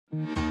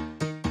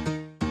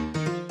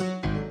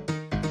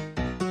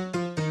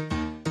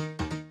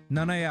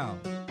Nanayao.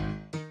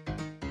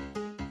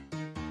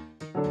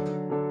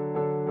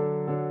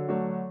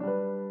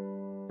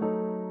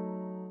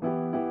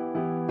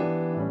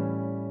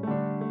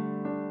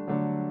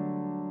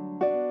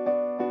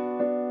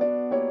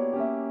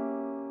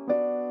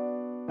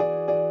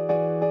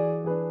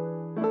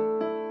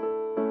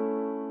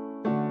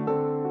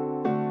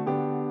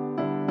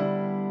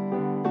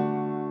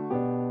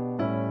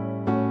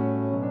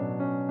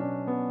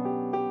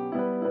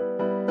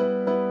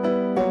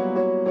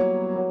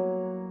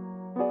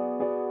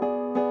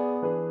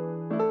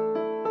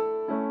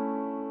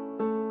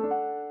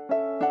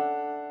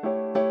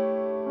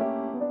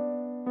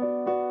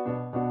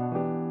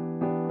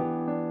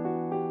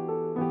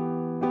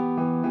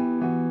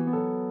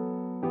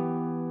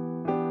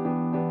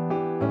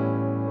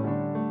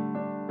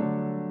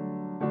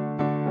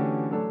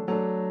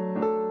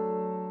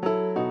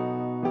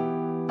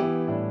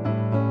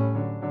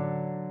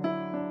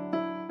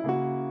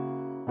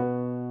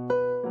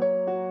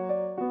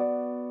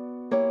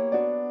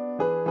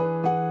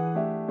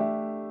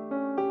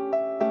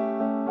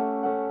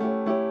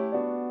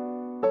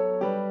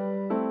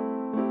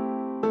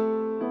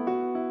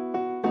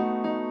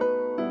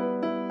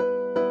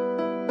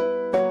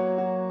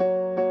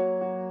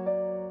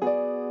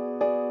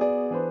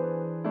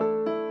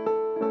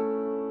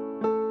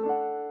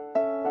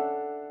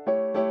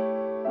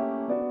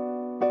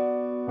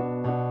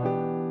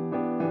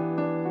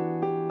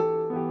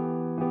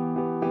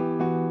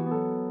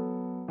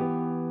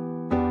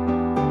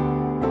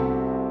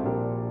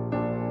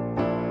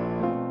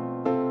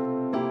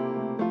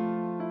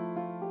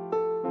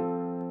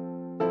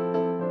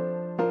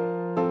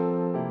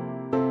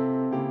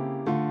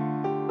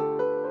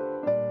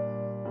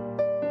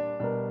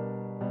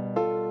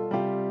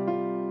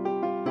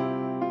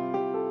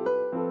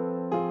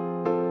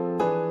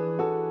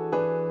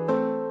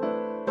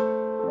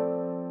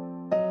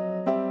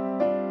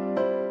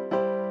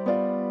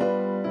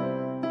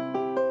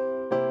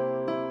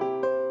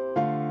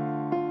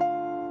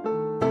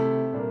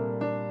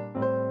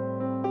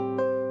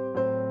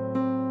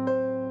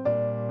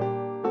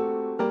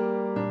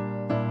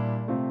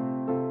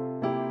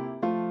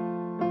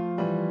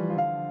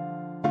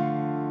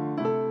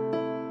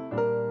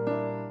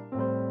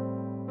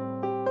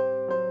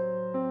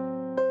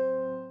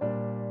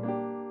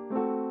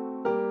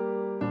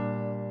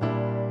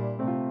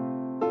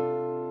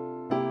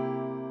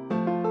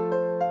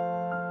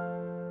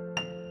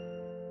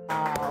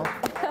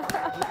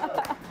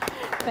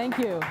 Thank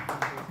you.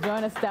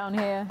 Join us down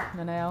here,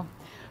 Nanayao.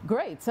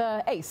 Great.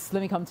 Ace,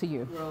 let me come to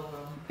you. Well,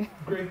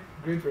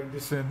 great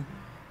rendition.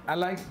 I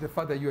like the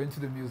fact that you're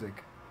into the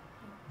music.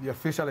 Your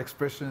facial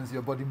expressions,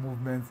 your body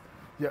movements.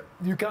 Yeah,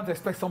 you can't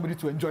expect somebody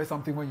to enjoy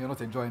something when you're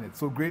not enjoying it.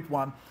 So great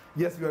one.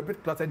 Yes, you're a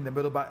bit cluttered in the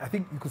middle, but I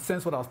think you could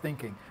sense what I was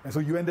thinking. And so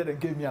you ended and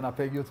gave me an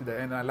arpeggio to the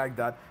end, and I like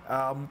that.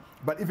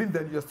 But even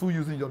then, you're still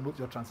using your notes,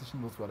 your transition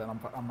notes well, and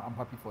I'm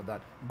happy for that.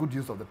 Good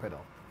use of the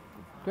pedal.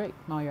 Great.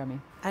 Mariami.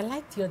 I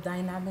liked your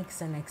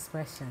dynamics and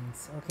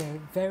expressions, okay?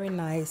 Very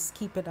nice.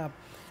 Keep it up.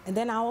 And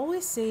then I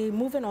always say,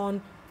 moving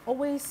on,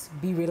 always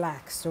be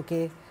relaxed,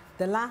 okay?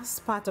 The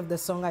last part of the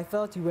song, I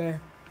felt you were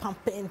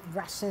pumping,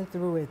 rushing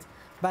through it.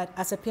 But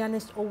as a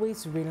pianist,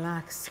 always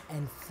relax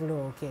and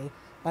flow, okay?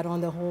 But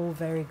on the whole,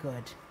 very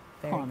good.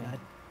 Very good.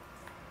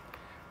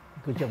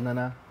 Good job,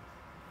 Nana.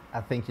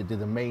 I think you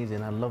did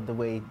amazing. I love the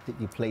way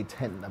that you played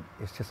 10.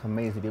 It's just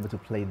amazing to be able to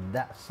play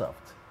that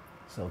soft.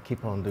 So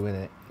keep on doing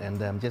it.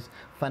 And just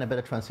find a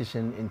better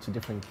transition into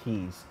different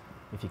keys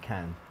if you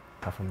can.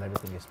 Apart from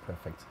everything is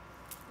perfect.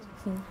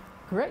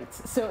 Great.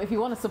 So if you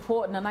want to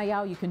support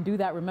Nanayao, you can do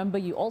that. Remember,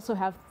 you also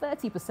have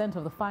 30%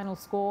 of the final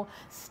score.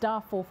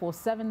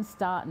 *447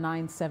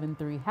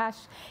 *973 hash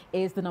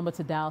is the number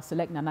to dial.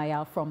 Select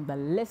Nanayao from the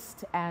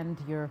list and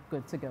you're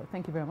good to go.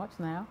 Thank you very much,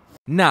 Nanayao.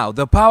 Now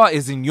the power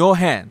is in your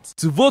hands.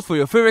 To vote for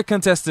your favorite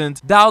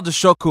contestant, dial the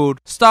short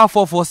code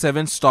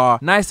 *447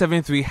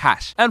 *973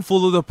 hash and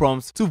follow the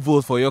prompts to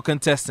vote for your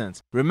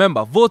contestant.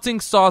 Remember, voting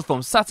starts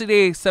from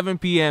Saturday 7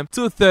 p.m.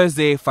 to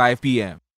Thursday 5 p.m.